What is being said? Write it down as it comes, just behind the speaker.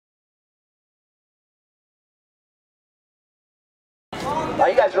Oh,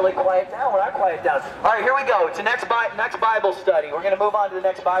 you guys really quiet down when I quiet down. All right, here we go. It's the next Bible study. We're going to move on to the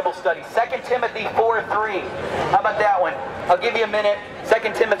next Bible study. 2 Timothy 4:3. How about that one? I'll give you a minute.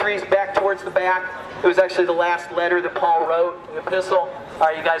 2 Timothy is back towards the back. It was actually the last letter that Paul wrote, the epistle. All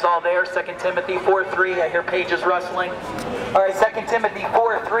right, you guys all there? 2 Timothy 4:3. I hear pages rustling. All right, 2 Timothy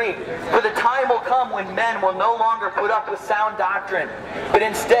 4:3. For the time will come when men will no longer put up with sound doctrine, but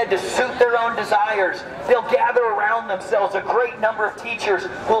instead to suit their own desires, they'll gather around themselves a great number of teachers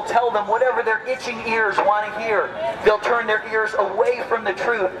who will tell them whatever their itching ears want to hear. They'll turn their ears away from the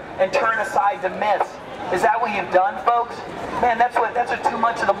truth and turn aside to myths. Is that what you've done, folks? Man, that's what too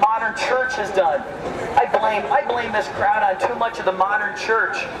much of the modern church has done. I blame this crowd on too much of the modern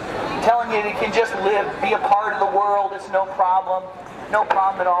church. Telling you they can just live, be a part of the world, it's no problem. No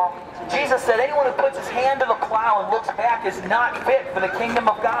problem at all. Jesus said anyone who puts his hand to the plow and looks back is not fit for the kingdom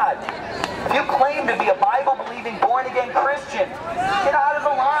of God. If you claim to be a Bible-believing, born-again Christian, get out of the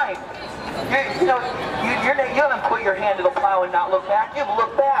line. You haven't put your hand to the plow and not look back. You've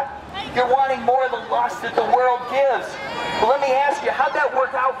looked back. You're wanting more of the lust that the world gives. But let me ask you, how'd that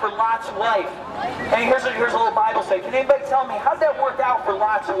work out for Lot's wife? And here's a little Bible study. Can anybody tell me, how'd that work out for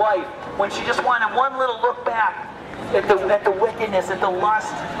Lot's wife when she just wanted one little look back at the wickedness, at the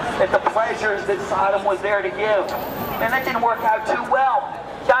lust, at the pleasures that Sodom was there to give? And that didn't work out too well.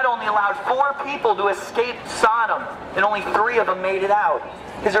 God only allowed 4 people to escape Sodom, and only 3 of them made it out.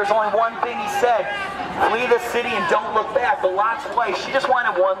 Because there's only one thing he said: flee the city and don't look back. But Lot's wife, she just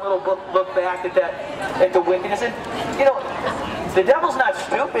wanted one little look back at the wickedness. And you know, the devil's not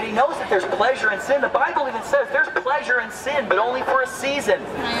stupid. He knows that there's pleasure in sin. The Bible even says there's pleasure in sin, but only for a season.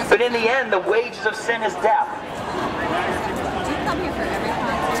 But in the end, the wages of sin is death. Do you come here for every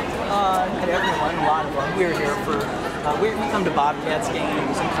concert? Not everyone, a lot of them. We're here for, we come to Bobcats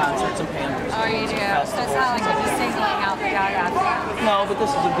games and concerts and Panthers. Oh, you do? So it's not like you're just singling out the Gaga thing. No, but this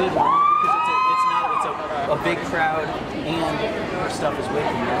is a good one because it's a big crowd and our stuff is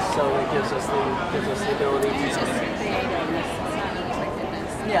wickedness, so it gives us the ability to It's just creativeness. It's not really wickedness.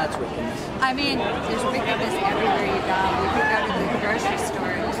 Yeah, it's wickedness. I mean, there's wickedness everywhere you go. We could go to the grocery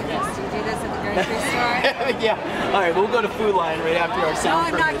store and do this. Do you do this at the grocery store? Yeah. All right, we'll go to Food Line right after our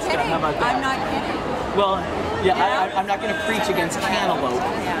sound. No, I'm not kidding. How about that? I'm not kidding. Well, yeah, I'm not going to preach against cantaloupe,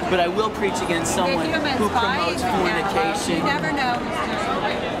 but I will preach against someone who promotes fornication. You never know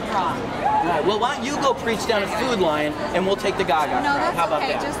who's wrong. All right, well, why don't you go preach down at Food Line, and we'll take the Gaga. No, that's How about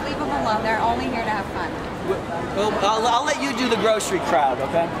okay. that? Just leave them alone. They're only here to have fun. Well, I'll let you do the grocery crowd,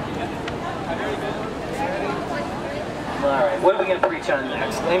 okay? All right, what are we going to preach on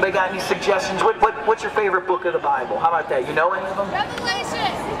next? Anybody got any suggestions? What's your favorite book of the Bible? How about that? You know any of them?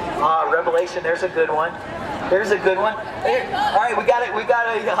 Revelation. Revelation. There's a good one. There's a good one. All right, we got a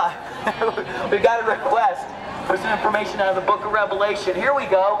request for some information out of the book of Revelation. Here we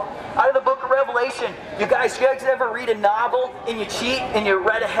go. Out of the book of Revelation. You guys ever read a novel and you cheat and you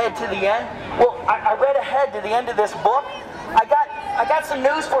read ahead to the end? Well, I read ahead to the end of this book. I got some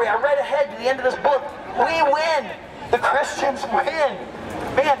news for you. I read ahead to the end of this book. We win. The Christians win.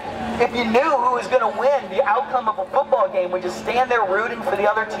 Man, if you knew who was going to win the outcome of a football game, would you stand there rooting for the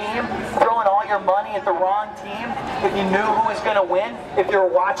other team, throwing all your money at the wrong team? If you knew who was going to win, if you were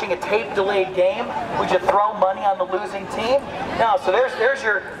watching a tape-delayed game, would you throw money on the losing team? No, so there's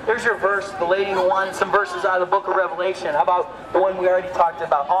your verse, the lady who wanted some verses out of the book of Revelation. How about the one we already talked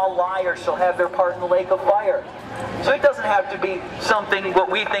about? All liars shall have their part in the lake of fire. So it doesn't have to be something,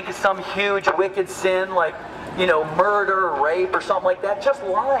 what we think is some huge wicked sin like, you know, murder or rape or something like that. Just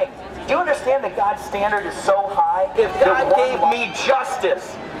lying. Do you understand that God's standard is so high? If God gave me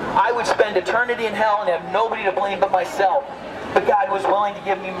justice, I would spend eternity in hell and have nobody to blame but myself. But God was willing to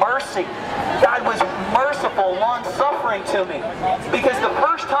give me mercy. God was merciful, long-suffering to me. Because the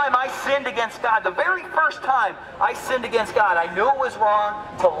first time I sinned against God, the very first time I sinned against God, I knew it was wrong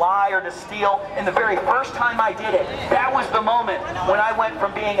to lie or to steal. And the very first time I did it, that was the moment when I went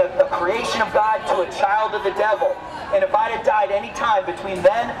from being a creation of God to a child of the devil. And if I'd have died any time between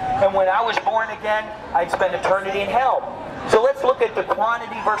then and when I was born again, I'd spend eternity in hell. So let's look at the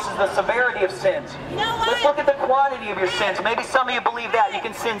quantity versus the severity of sins. Let's look at the quantity of your sins. Maybe some of you believe that. You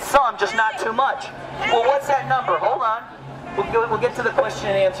can sin some, just not too much. Well, what's that number? Hold on. We'll get to the question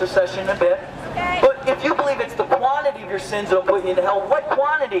and answer session in a bit. But if you believe it's the quantity of your sins that'll put you into hell, what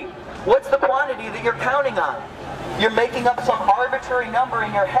quantity? What's the quantity that you're counting on? You're making up some arbitrary number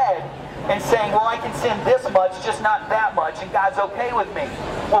in your head and saying, well, I can sin this much, just not that much, and God's okay with me.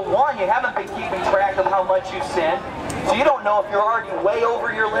 Well, one, you haven't been keeping track of how much you sin, so you don't know if you're already way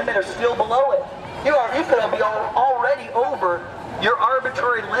over your limit or still below it. You could be already over your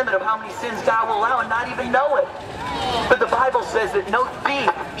arbitrary limit of how many sins God will allow and not even know it. But the Bible says that no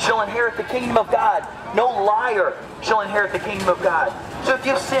thief shall inherit the kingdom of God. No liar shall inherit the kingdom of God. So if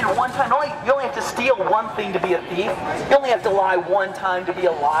you've sinned one time, you only have to steal one thing to be a thief. You only have to lie one time to be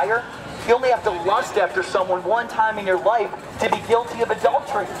a liar. You only have to lust after someone one time in your life to be guilty of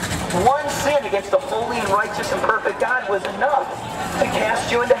adultery. One sin against the holy and righteous and perfect God was enough to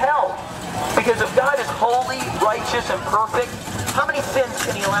cast you into hell. Because if God is holy, righteous, and perfect, how many sins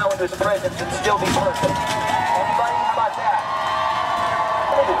can He allow into His presence and still be perfect? Anybody? How about that?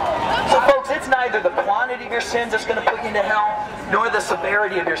 So folks, it's neither the quantity of your sins that's going to put you into hell, nor the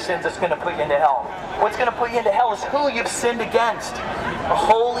severity of your sins that's going to put you into hell. What's going to put you into hell is who you've sinned against. A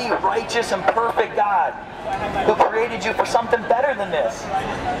holy, righteous, and perfect God who created you for something better than this.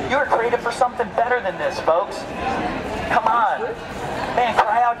 You were created for something better than this, folks. Come on. Man,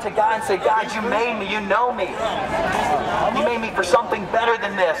 cry out to God and say, God, you made me, you know me. You made me for something better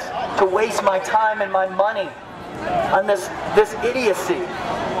than this, to waste my time and my money on this idiocy,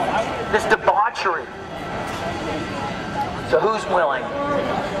 this debauchery. So who's willing?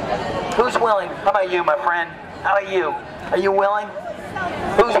 Who's willing? How about you, my friend? How about you? Are you willing?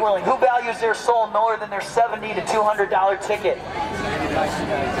 Who's willing? Who values their soul more than their $70 to $200 ticket?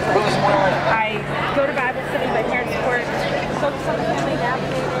 Who's willing? I go to Bible study, my parents support, focus on the family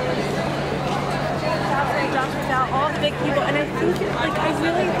navigators, Joshua Dow, all the big people, and I think, I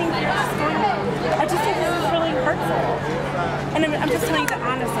really think you're just going to, I just think this is really hurtful. And I'm just telling you that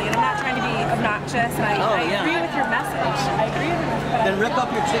honestly, and I'm not trying to be obnoxious, and I agree with your message. I agree with your message. Then rip up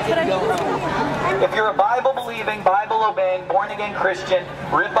your ticket and go home. If you're a Bible-believing, Bible-obeying, born-again Christian,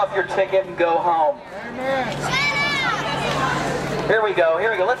 rip up your ticket and go home. Here we go. Here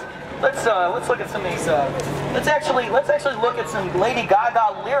we go. Let's look at some of these. Let's actually look at some Lady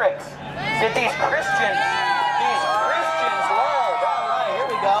Gaga lyrics that these Christians love. All right. Here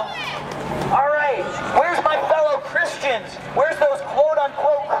we go. All right. Where's my fellow Christians? Where's those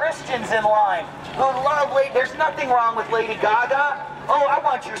quote-unquote Christians in line who love Lady? There's nothing wrong with Lady Gaga. Oh, I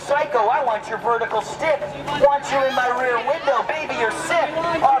want your psycho. I want your vertical stick. Want you in my rear window. Baby, you're sick.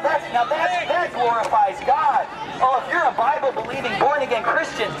 Oh, that glorifies God. Oh, if you're a Bible-believing, born-again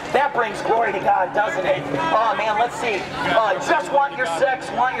Christian, that brings glory to God, doesn't it? Oh, man, let's see. Just want your sex,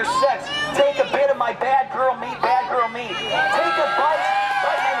 want your sex. Take a bit of my bad girl meat, bad girl meat. Take a bite.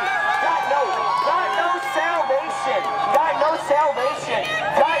 God knows salvation. God knows salvation.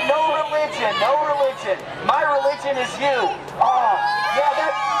 God, no religion, no religion. My religion is you. Oh, yeah,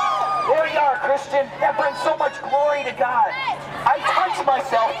 there you are, Christian. That brings so much glory to God. I touch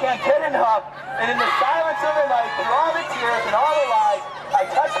myself, can't get enough, and in the silence of the night, through all the tears and all the lies, I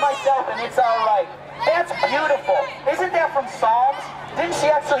touch myself and it's all right. That's beautiful. Isn't that from Psalms? Didn't she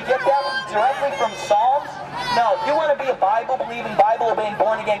actually get that directly from Psalms? No, you want to be a Bible-believing, Bible-obeying,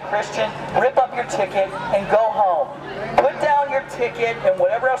 born-again Christian, rip up your ticket and go home. Put down your ticket and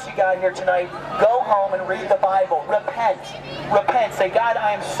whatever else you got here tonight, go home and read the Bible. Repent. Repent. Say, God,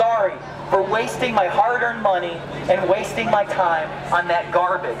 I am sorry for wasting my hard-earned money and wasting my time on that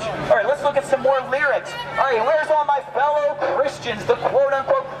garbage. All right, let's look at some more lyrics. All right, where's all my fellow Christians, the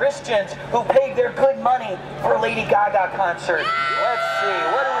quote-unquote Christians who paid their good money for a Lady Gaga concert? Let's see,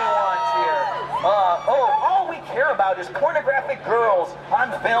 what do we want here? All we care about is pornographic girls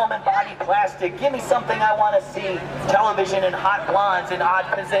on film and body plastic. Give me something I want to see. Television and hot blondes in odd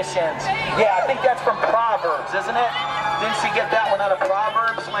positions. Yeah, I think that's from Proverbs, isn't it? Didn't she get that one out of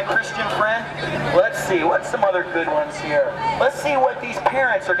Proverbs, my Christian friend? Let's see, what's some other good ones here? Let's see what these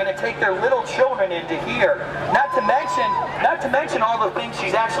parents are going to take their little children into here. Not to mention all the things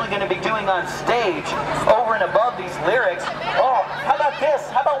she's actually going to be doing on stage over and above these lyrics. Oh, how about this?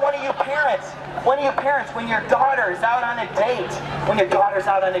 How about one of you parents? One of you parents, when your daughter is out on a date,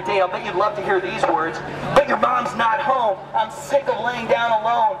 I'll bet you'd love to hear these words. But your mom's not home. I'm sick of laying down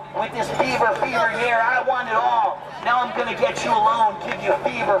alone with this fever, yeah, I want it all. Now I'm gonna get you alone, give you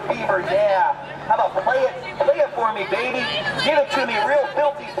fever, yeah. How about play it for me, baby. Give it to me, real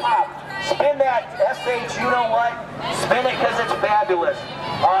filthy pop. Spin that SH, you know what? Spin it because it's fabulous.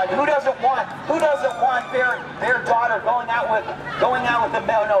 Who doesn't want their daughter going out with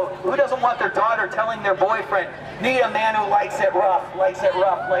who doesn't want their daughter telling their boyfriend, need a man who likes it rough. That's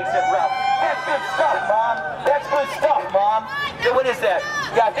good stuff, Mom. That's good stuff, Mom. Yeah, what is that?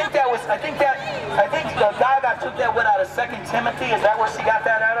 Yeah, I think Gaga took that one out of 2 Timothy. Is that where she got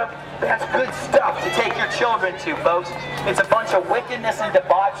that out of? That's good stuff to take your children to, folks. It's a bunch of wickedness and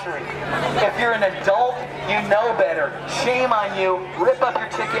debauchery. If you're an adult, you know better. Shame on you. Rip up your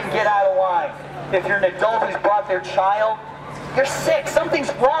ticket and get out of line. If you're an adult who's brought their child, you're sick.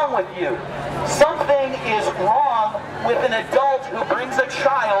 Something's wrong with you. Something is wrong with an adult who brings a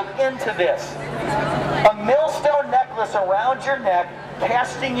child into this. A millstone necklace around your neck,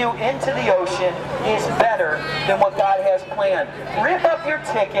 casting you into the ocean, is better than what God has planned. Rip up your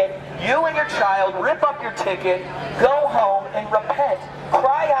ticket, you and your child, rip up your ticket, go home and repent.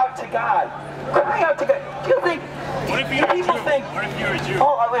 Cry out to God. Cry out to God. Do you think, people think,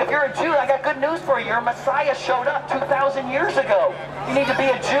 oh, if you're a Jew, I got good news for you. Your Messiah showed up 2,000 years ago. You need to be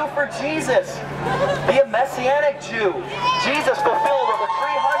a Jew for Jesus. Be a Messianic Jew. Jesus fulfilled over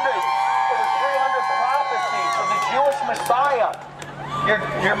 300 prophecies of the Jewish Messiah.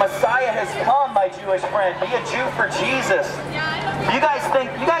 Your Messiah has come, my Jewish friend. Be a Jew for Jesus. You guys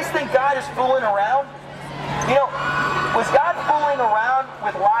think God is fooling around? You know, was God fooling around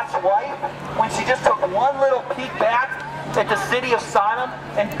with Lot's wife when she just took one little peek back at the city of Sodom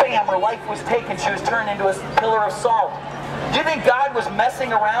and bam, her life was taken. She was turned into a pillar of salt. Do you think God was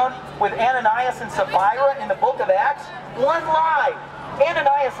messing around with Ananias and Sapphira in the book of Acts? One lie.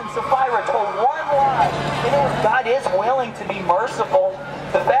 Ananias and Sapphira told one lie. And God is willing to be merciful.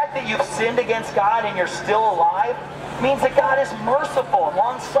 The fact that you've sinned against God and you're still alive means that God is merciful and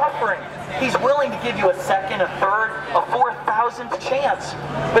long-suffering. He's willing to give you a second, a third, a 4,000th chance.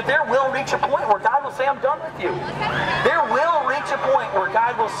 But there will reach a point where God will say, I'm done with you. There will reach a point where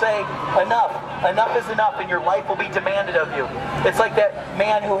God will say, enough. Enough is enough, and your life will be demanded of you. It's like that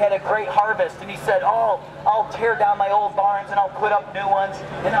man who had a great harvest, and he said, oh, I'll tear down my old barns, and I'll put up new ones,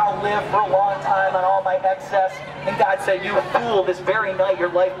 and I'll live for a long time on all my excess. And God said, you fool, this very night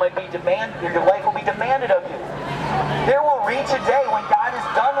your life might be your life will be demanded of you. There will reach a day when God is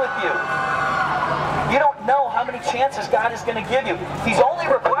done with you. You don't know how many chances God is going to give you. He's only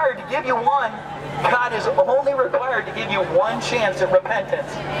required to give you one. God is only required to give you one chance at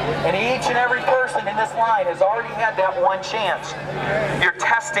repentance. And each and every person in this line has already had that one chance. You're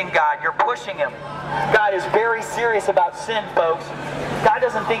testing God. You're pushing Him. God is very serious about sin, folks. God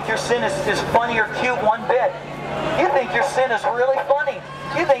doesn't think your sin is funny or cute one bit. You think your sin is really funny.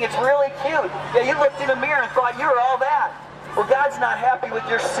 You think it's really cute. Yeah, you looked in the mirror and thought you were all that. Well, God's not happy with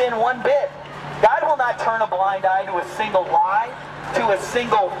your sin one bit. God will not turn a blind eye to a single lie, to a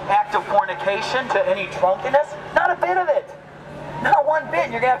single act of fornication, to any drunkenness. Not a bit of it. Not one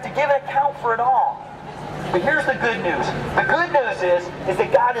bit. You're going to have to give an account for it all. But here's the good news. The good news is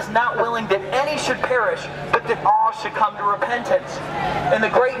that God is not willing that any should perish, but that all should come to repentance. And the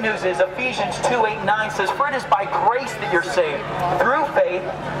great news is Ephesians 2:8-9 says, for it is by grace that you're saved, through faith,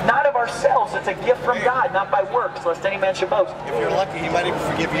 not of ourselves. It's a gift from God, not by works, lest any man should boast. If you're lucky, He might even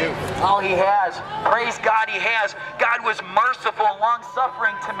forgive you. Oh, He has. Praise God, He has. God was merciful and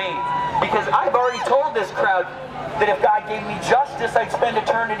long-suffering to me. Because I've already told this crowd that if God gave me justice, I'd spend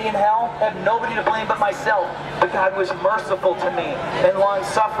eternity in hell, have nobody to blame but myself. But God was merciful to me and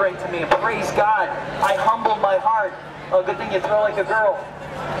long-suffering to me. And praise God, I humbled my heart. Oh, good thing you throw like a girl.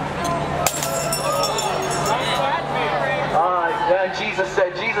 Jesus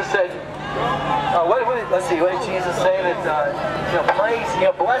said, let's see, what did Jesus say? That, praise,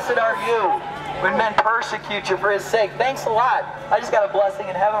 blessed are you when men persecute you for His sake. Thanks a lot. I just got a blessing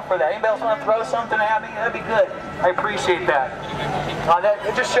in heaven for that. Anybody else want to throw something at me? That'd be good. I appreciate that.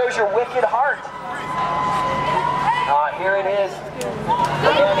 It just shows your wicked heart. Here it is.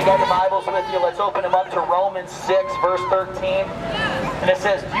 Again, you got your Bibles with you. Let's open them up to Romans 6, verse 13. And it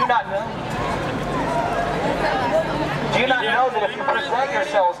says, do you not know that if you present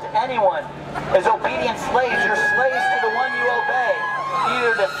yourselves to anyone as obedient slaves, you're slaves to the one you obey,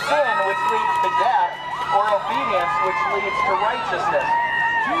 either to sin, which leads to death, or obedience, which leads to righteousness.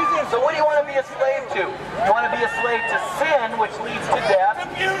 So what do you want to be a slave to? You want to be a slave to sin, which leads to death,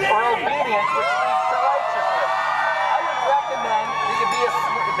 or obedience, which leads to righteousness? I would recommend that you be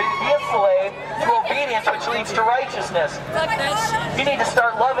a slave to obedience, which leads to righteousness. You need to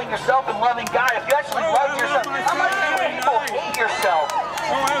start loving yourself and loving God. If you actually love yourself, how much do people hate yourself?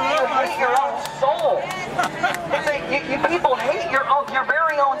 You hate your own soul. You people hate your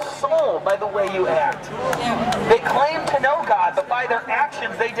very own soul by the way you act. They claim to know God, but by their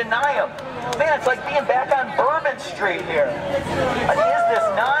actions they deny Him. Man, it's like being back on Bourbon Street here. What is this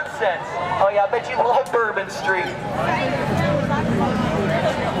nonsense? Oh yeah, I bet you love Bourbon Street.